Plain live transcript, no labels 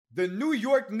The New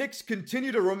York Knicks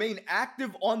continue to remain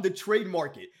active on the trade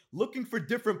market, looking for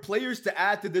different players to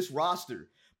add to this roster.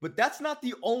 But that's not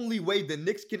the only way the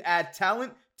Knicks can add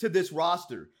talent to this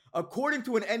roster. According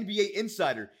to an NBA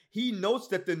insider, he notes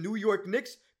that the New York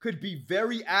Knicks could be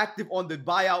very active on the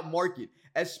buyout market,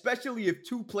 especially if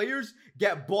two players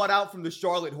get bought out from the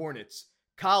Charlotte Hornets: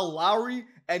 Kyle Lowry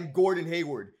and Gordon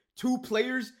Hayward, two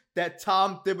players that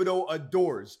Tom Thibodeau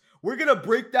adores. We're going to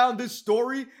break down this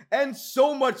story and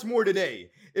so much more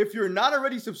today. If you're not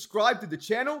already subscribed to the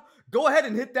channel, go ahead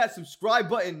and hit that subscribe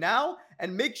button now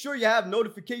and make sure you have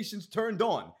notifications turned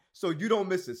on so you don't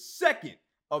miss a second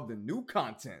of the new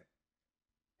content.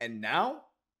 And now,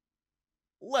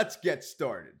 let's get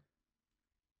started.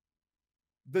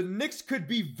 The Knicks could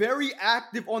be very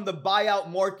active on the buyout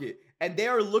market, and they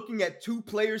are looking at two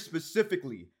players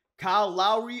specifically: Kyle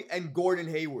Lowry and Gordon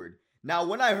Hayward. Now,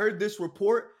 when I heard this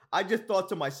report, I just thought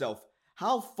to myself,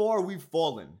 how far we've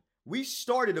fallen. We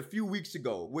started a few weeks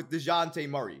ago with DeJounte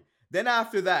Murray. Then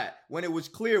after that, when it was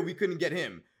clear we couldn't get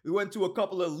him, we went to a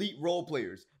couple of elite role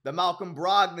players, the Malcolm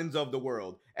Brogdons of the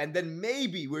world. And then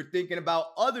maybe we're thinking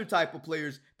about other type of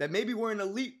players that maybe weren't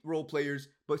elite role players,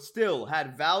 but still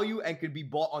had value and could be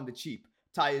bought on the cheap.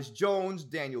 Tyus Jones,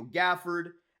 Daniel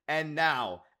Gafford. And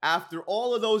now, after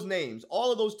all of those names,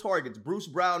 all of those targets, Bruce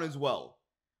Brown as well,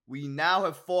 we now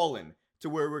have fallen to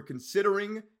where we're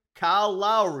considering Kyle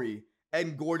Lowry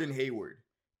and Gordon Hayward.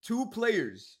 Two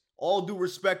players, all due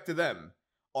respect to them,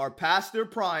 are past their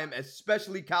prime,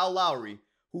 especially Kyle Lowry,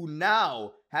 who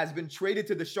now has been traded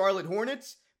to the Charlotte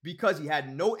Hornets because he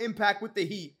had no impact with the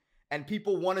Heat, and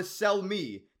people want to sell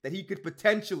me that he could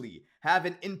potentially have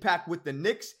an impact with the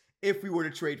Knicks if we were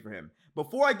to trade for him.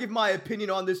 Before I give my opinion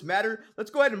on this matter, let's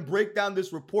go ahead and break down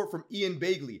this report from Ian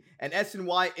Begley, an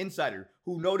SNY insider,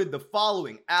 who noted the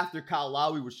following after Kyle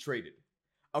Lowry was traded.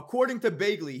 According to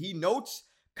Begley, he notes,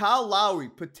 Kyle Lowry,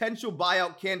 potential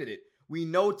buyout candidate. We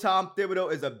know Tom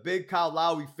Thibodeau is a big Kyle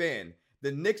Lowry fan.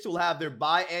 The Knicks will have their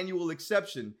biannual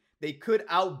exception. They could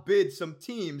outbid some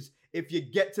teams if you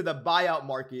get to the buyout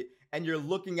market and you're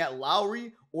looking at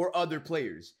Lowry or other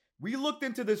players. We looked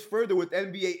into this further with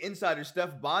NBA insider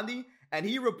Steph Bondy, and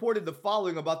he reported the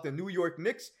following about the New York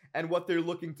Knicks and what they're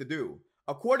looking to do.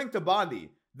 According to Bondy,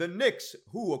 the Knicks,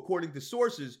 who, according to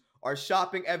sources, are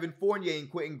shopping Evan Fournier and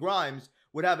Quentin Grimes,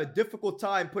 would have a difficult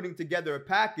time putting together a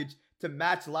package to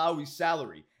match Lowry's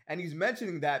salary. And he's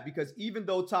mentioning that because even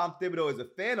though Tom Thibodeau is a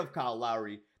fan of Kyle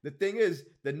Lowry, the thing is,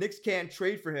 the Knicks can't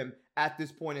trade for him at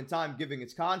this point in time, given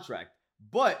his contract.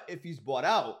 But if he's bought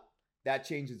out, that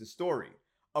changes the story.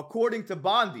 According to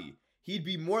Bondy, he'd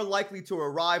be more likely to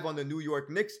arrive on the New York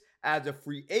Knicks as a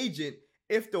free agent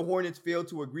if the Hornets fail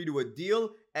to agree to a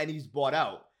deal and he's bought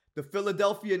out. The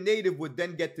Philadelphia native would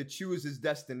then get to choose his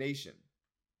destination.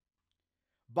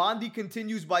 Bondy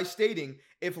continues by stating,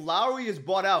 if Lowry is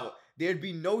bought out, there'd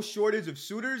be no shortage of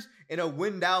suitors in a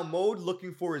win-down mode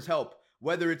looking for his help,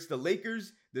 whether it's the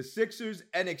Lakers, the Sixers,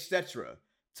 and etc.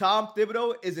 Tom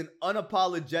Thibodeau is an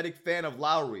unapologetic fan of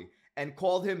Lowry and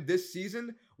called him this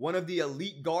season one of the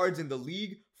elite guards in the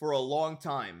league for a long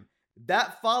time.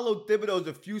 That followed Thibodeau's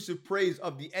effusive praise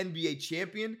of the NBA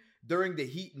champion during the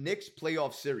Heat-Knicks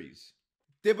playoff series.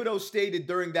 Thibodeau stated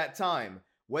during that time,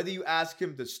 whether you ask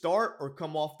him to start or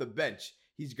come off the bench,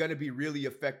 he's going to be really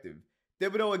effective.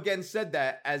 Thibodeau again said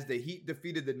that as the Heat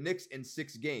defeated the Knicks in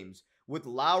 6 games, with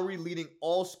Lowry leading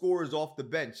all scorers off the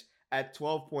bench at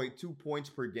 12.2 points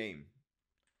per game.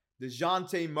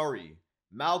 DeJounte Murray,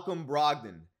 Malcolm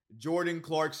Brogdon, Jordan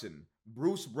Clarkson,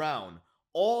 Bruce Brown,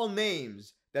 all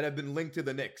names that have been linked to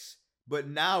the Knicks. But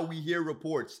now we hear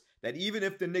reports that even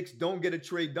if the Knicks don't get a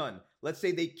trade done, let's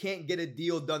say they can't get a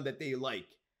deal done that they like,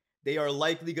 they are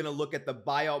likely going to look at the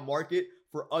buyout market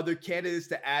for other candidates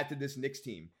to add to this Knicks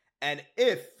team. And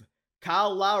if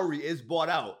Kyle Lowry is bought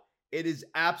out, it is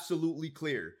absolutely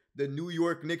clear the New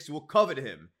York Knicks will covet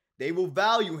him. They will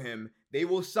value him, they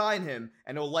will sign him,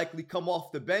 and he'll likely come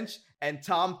off the bench, and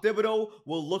Tom Thibodeau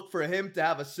will look for him to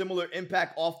have a similar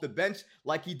impact off the bench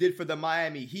like he did for the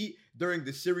Miami Heat during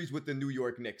the series with the New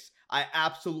York Knicks. I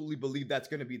absolutely believe that's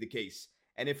going to be the case.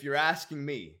 And if you're asking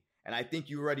me, and I think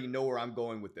you already know where I'm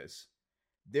going with this,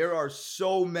 there are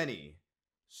so many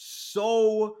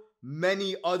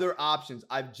other options.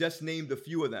 I've just named a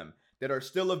few of them that are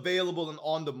still available and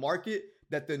on the market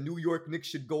that the New York Knicks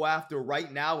should go after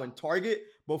right now and target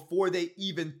before they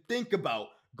even think about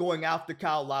going after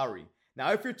Kyle Lowry.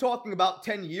 Now, if you're talking about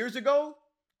 10 years ago,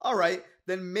 all right,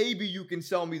 then maybe you can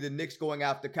sell me the Knicks going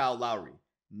after Kyle Lowry.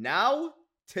 Now,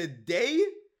 today,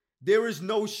 there is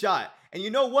no shot. And you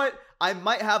know what? I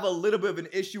might have a little bit of an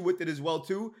issue with it as well,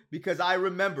 too, because I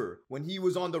remember when he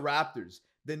was on the Raptors,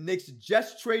 the Knicks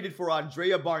just traded for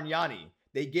Andrea Bargnani.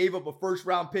 They gave up a first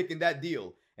round pick in that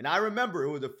deal. And I remember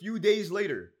it was a few days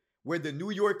later where the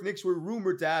New York Knicks were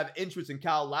rumored to have interest in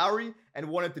Kyle Lowry and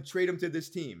wanted to trade him to this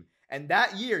team. And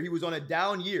that year, he was on a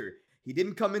down year. He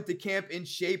didn't come into camp in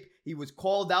shape. He was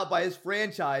called out by his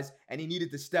franchise and he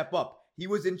needed to step up. He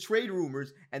was in trade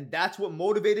rumors, and that's what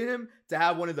motivated him to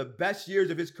have one of the best years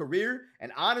of his career,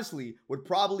 and honestly, would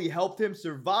probably helped him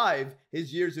survive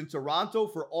his years in Toronto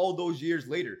for all those years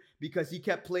later, because he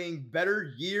kept playing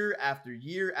better year after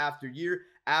year after year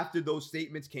after those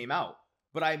statements came out.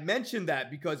 But I mentioned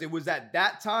that because it was at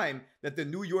that time that the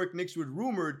New York Knicks were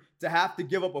rumored to have to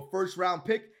give up a first round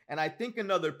pick, and I think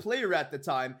another player at the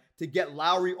time, to get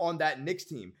Lowry on that Knicks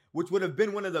team, which would have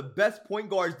been one of the best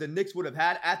point guards the Knicks would have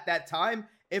had at that time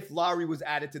if Lowry was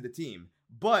added to the team.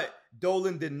 But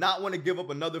Dolan did not want to give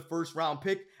up another first round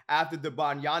pick after the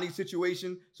Bargnani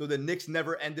situation, so the Knicks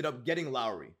never ended up getting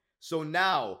Lowry. So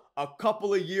now, a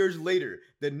couple of years later,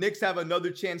 the Knicks have another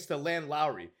chance to land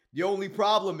Lowry. The only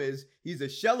problem is he's a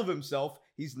shell of himself.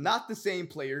 He's not the same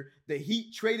player. The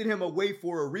Heat traded him away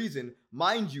for a reason.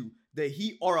 Mind you, the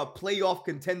Heat are a playoff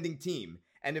contending team.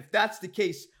 And if that's the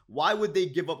case, why would they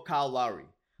give up Kyle Lowry?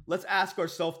 Let's ask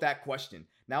ourselves that question.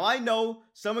 Now, I know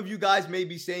some of you guys may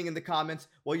be saying in the comments,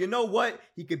 well, you know what?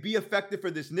 He could be effective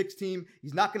for this Knicks team.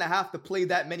 He's not going to have to play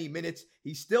that many minutes.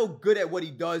 He's still good at what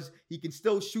he does. He can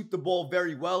still shoot the ball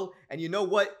very well. And you know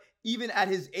what? Even at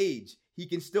his age, he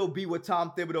can still be what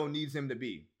Tom Thibodeau needs him to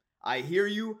be. I hear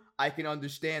you. I can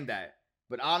understand that.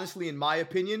 But honestly, in my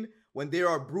opinion, when there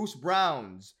are Bruce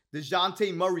Browns,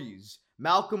 DeJounte Murrays,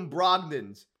 Malcolm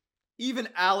Brogdons, even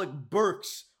Alec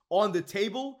Burks on the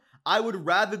table, I would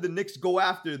rather the Knicks go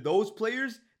after those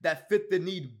players that fit the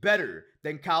need better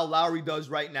than Kyle Lowry does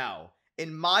right now.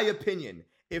 In my opinion,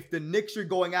 if the Knicks are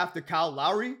going after Kyle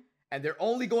Lowry, and they're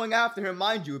only going after him,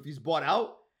 mind you, if he's bought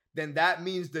out, then that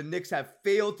means the Knicks have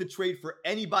failed to trade for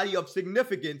anybody of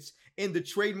significance in the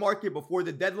trade market before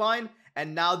the deadline,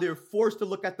 and now they're forced to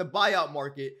look at the buyout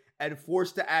market and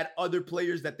forced to add other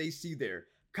players that they see there.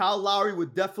 Kyle Lowry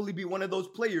would definitely be one of those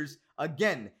players,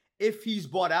 again, if he's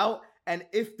bought out and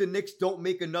if the Knicks don't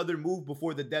make another move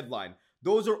before the deadline.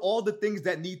 Those are all the things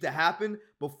that need to happen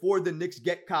before the Knicks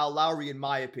get Kyle Lowry, in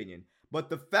my opinion. But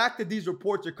the fact that these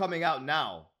reports are coming out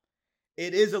now,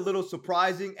 it is a little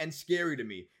surprising and scary to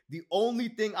me. The only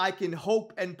thing I can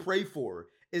hope and pray for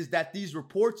is that these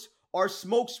reports are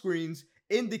smokescreens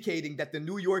indicating that the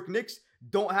New York Knicks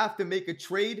don't have to make a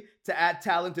trade to add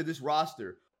talent to this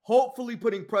roster. Hopefully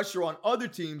putting pressure on other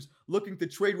teams looking to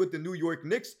trade with the New York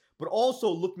Knicks, but also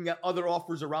looking at other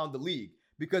offers around the league.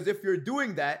 Because if you're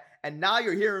doing that, and now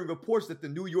you're hearing reports that the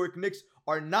New York Knicks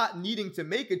are not needing to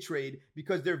make a trade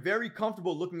because they're very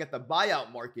comfortable looking at the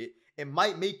buyout market, it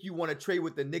might make you want to trade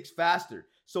with the Knicks faster.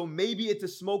 So maybe it's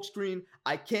a smokescreen.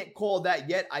 I can't call that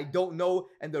yet. I don't know.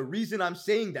 And the reason I'm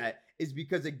saying that is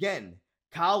because, again,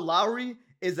 Kyle Lowry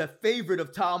is a favorite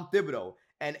of Tom Thibodeau.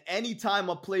 And anytime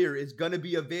a player is going to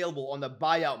be available on the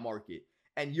buyout market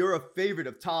and you're a favorite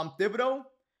of Tom Thibodeau,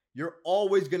 you're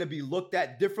always going to be looked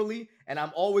at differently. And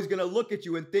I'm always going to look at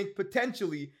you and think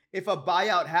potentially if a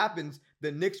buyout happens,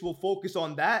 the Knicks will focus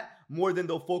on that more than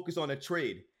they'll focus on a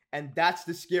trade. And that's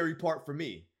the scary part for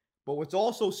me. But what's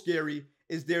also scary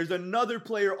is there's another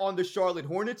player on the Charlotte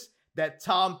Hornets that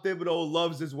Tom Thibodeau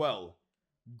loves as well,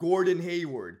 Gordon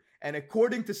Hayward. And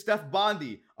according to Steph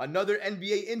Bondy, another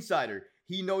NBA insider,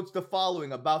 he notes the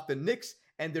following about the Knicks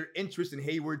and their interest in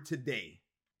Hayward today.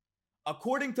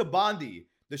 According to Bondy,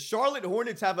 the Charlotte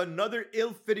Hornets have another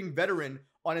ill-fitting veteran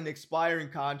on an expiring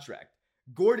contract,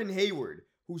 Gordon Hayward,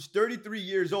 who's 33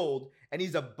 years old, and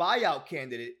he's a buyout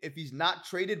candidate if he's not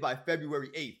traded by February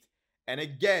 8th. And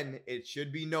again, it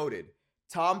should be noted,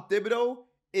 Tom Thibodeau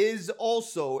is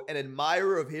also an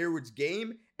admirer of Hayward's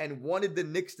game and wanted the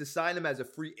Knicks to sign him as a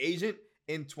free agent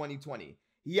in 2020.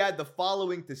 He had the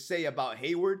following to say about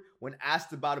Hayward when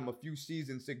asked about him a few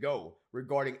seasons ago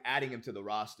regarding adding him to the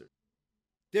roster.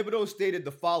 Thibodeau stated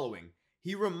the following: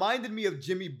 "He reminded me of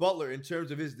Jimmy Butler in terms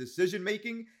of his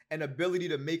decision-making and ability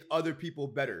to make other people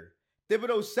better."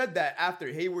 Thibodeau said that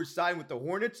after Hayward signed with the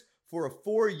Hornets for a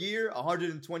 4-year,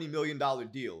 $120 million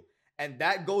deal. And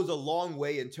that goes a long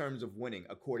way in terms of winning,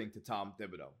 according to Tom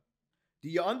Thibodeau. Do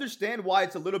you understand why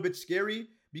it's a little bit scary?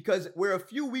 Because we're a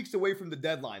few weeks away from the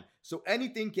deadline, so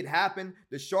anything can happen.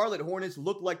 The Charlotte Hornets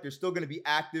look like they're still going to be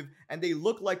active, and they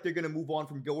look like they're going to move on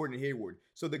from Gordon Hayward.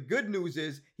 So the good news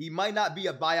is he might not be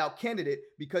a buyout candidate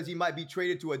because he might be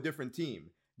traded to a different team.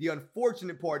 The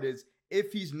unfortunate part is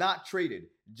if he's not traded,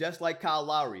 just like Kyle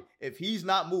Lowry, if he's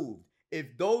not moved,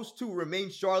 if those two remain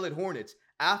Charlotte Hornets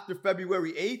after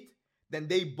February 8th, then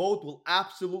they both will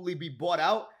absolutely be bought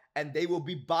out and they will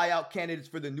be buyout candidates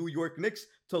for the New York Knicks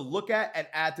to look at and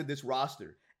add to this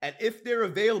roster. And if they're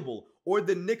available or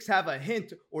the Knicks have a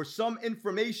hint or some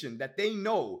information that they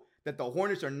know that the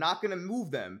Hornets are not going to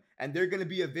move them and they're going to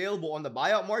be available on the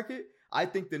buyout market, I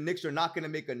think the Knicks are not going to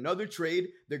make another trade.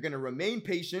 They're going to remain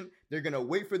patient. They're going to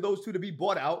wait for those two to be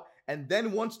bought out. And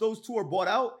then once those two are bought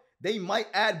out, they might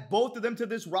add both of them to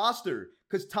this roster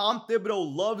because Tom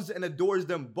Thibodeau loves and adores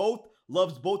them both,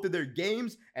 loves both of their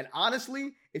games. And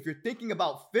honestly, if you're thinking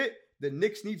about fit, the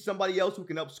Knicks need somebody else who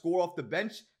can help score off the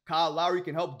bench. Kyle Lowry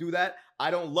can help do that.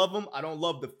 I don't love him. I don't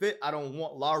love the fit. I don't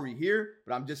want Lowry here,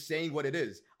 but I'm just saying what it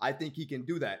is. I think he can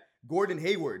do that. Gordon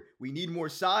Hayward, we need more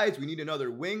size. We need another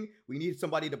wing. We need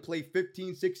somebody to play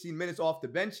 15, 16 minutes off the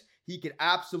bench. He can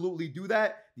absolutely do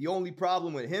that. The only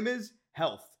problem with him is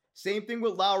health. Same thing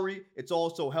with Lowry. It's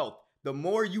also health. The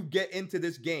more you get into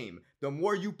this game, the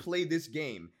more you play this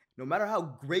game, no matter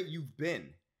how great you've been,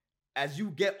 as you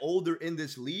get older in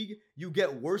this league, you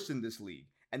get worse in this league.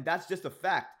 And that's just a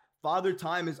fact. Father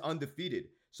Time is undefeated.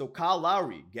 So Kyle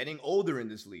Lowry getting older in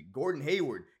this league, Gordon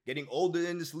Hayward getting older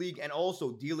in this league, and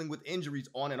also dealing with injuries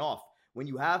on and off. When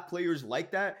you have players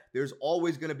like that, there's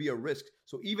always going to be a risk.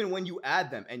 So even when you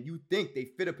add them and you think they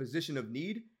fit a position of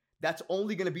need, that's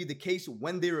only going to be the case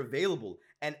when they're available,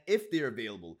 and if they're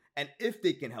available, and if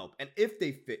they can help, and if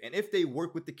they fit, and if they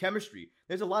work with the chemistry.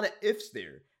 There's a lot of ifs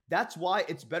there. That's why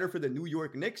it's better for the New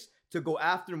York Knicks to go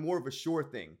after more of a sure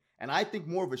thing. And I think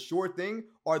more of a sure thing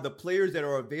are the players that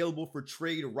are available for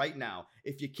trade right now.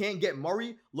 If you can't get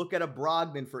Murray, look at a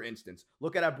Brogdon, for instance.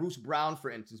 Look at a Bruce Brown, for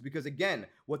instance. Because again,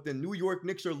 what the New York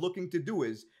Knicks are looking to do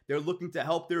is they're looking to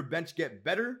help their bench get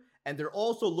better. And they're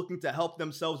also looking to help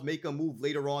themselves make a move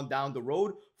later on down the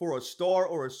road for a star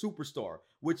or a superstar,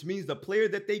 which means the player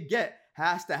that they get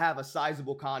has to have a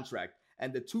sizable contract.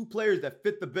 And the two players that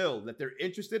fit the bill that they're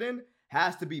interested in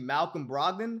has to be Malcolm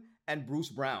Brogdon and Bruce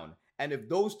Brown. And if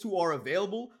those two are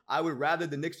available, I would rather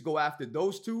the Knicks go after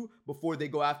those two before they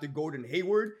go after Gordon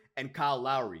Hayward and Kyle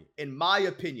Lowry. In my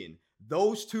opinion,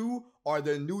 those two are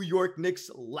the New York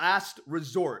Knicks' last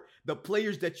resort. The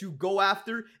players that you go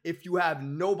after if you have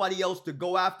nobody else to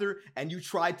go after and you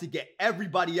tried to get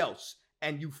everybody else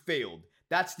and you failed.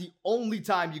 That's the only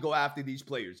time you go after these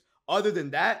players. Other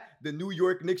than that, the New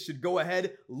York Knicks should go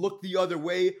ahead, look the other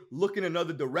way, look in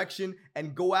another direction,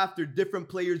 and go after different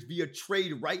players via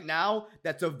trade right now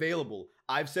that's available.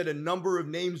 I've said a number of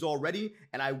names already,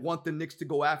 and I want the Knicks to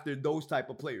go after those type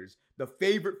of players. The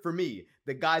favorite for me,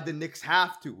 the guy the Knicks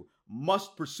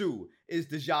must pursue, is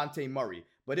DeJounte Murray.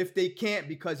 But if they can't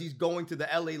because he's going to the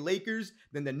LA Lakers,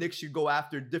 then the Knicks should go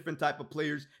after different type of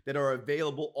players that are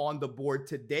available on the board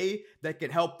today that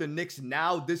can help the Knicks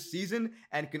now this season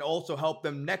and can also help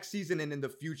them next season and in the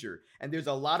future. And there's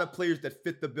a lot of players that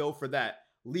fit the bill for that.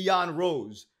 Leon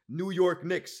Rose, New York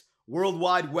Knicks,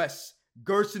 Worldwide West,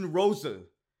 Gerson Rosa,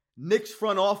 Knicks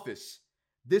front office.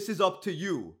 This is up to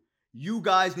you. You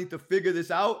guys need to figure this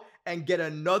out and get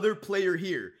another player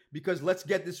here because let's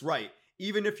get this right.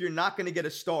 Even if you're not going to get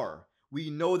a star, we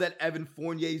know that Evan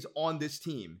Fournier is on this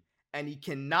team, and he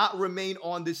cannot remain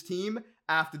on this team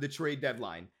after the trade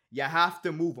deadline. You have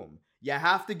to move him. You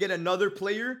have to get another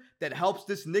player that helps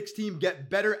this Knicks team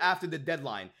get better after the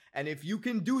deadline. And if you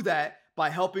can do that by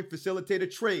helping facilitate a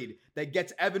trade that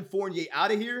gets Evan Fournier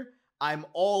out of here, I'm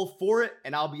all for it,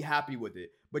 and I'll be happy with it.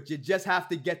 But you just have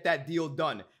to get that deal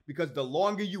done because the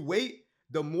longer you wait,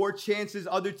 the more chances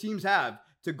other teams have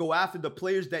to go after the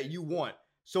players that you want.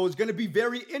 So it's going to be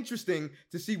very interesting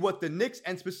to see what the Knicks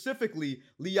and specifically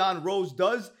Leon Rose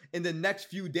does in the next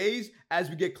few days as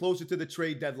we get closer to the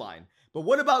trade deadline. But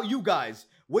what about you guys?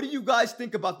 What do you guys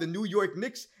think about the New York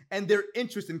Knicks and their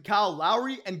interest in Kyle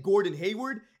Lowry and Gordon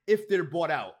Hayward if they're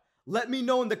bought out? Let me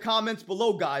know in the comments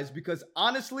below, guys, because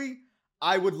honestly,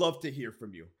 I would love to hear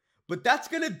from you. But that's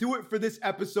going to do it for this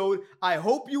episode. I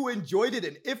hope you enjoyed it,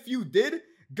 and if you did,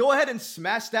 go ahead and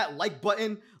smash that like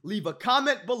button, leave a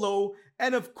comment below,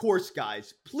 and of course,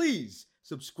 guys, please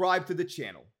subscribe to the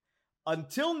channel.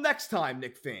 Until next time,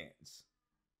 Knicks fans.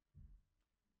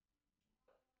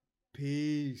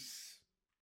 Peace.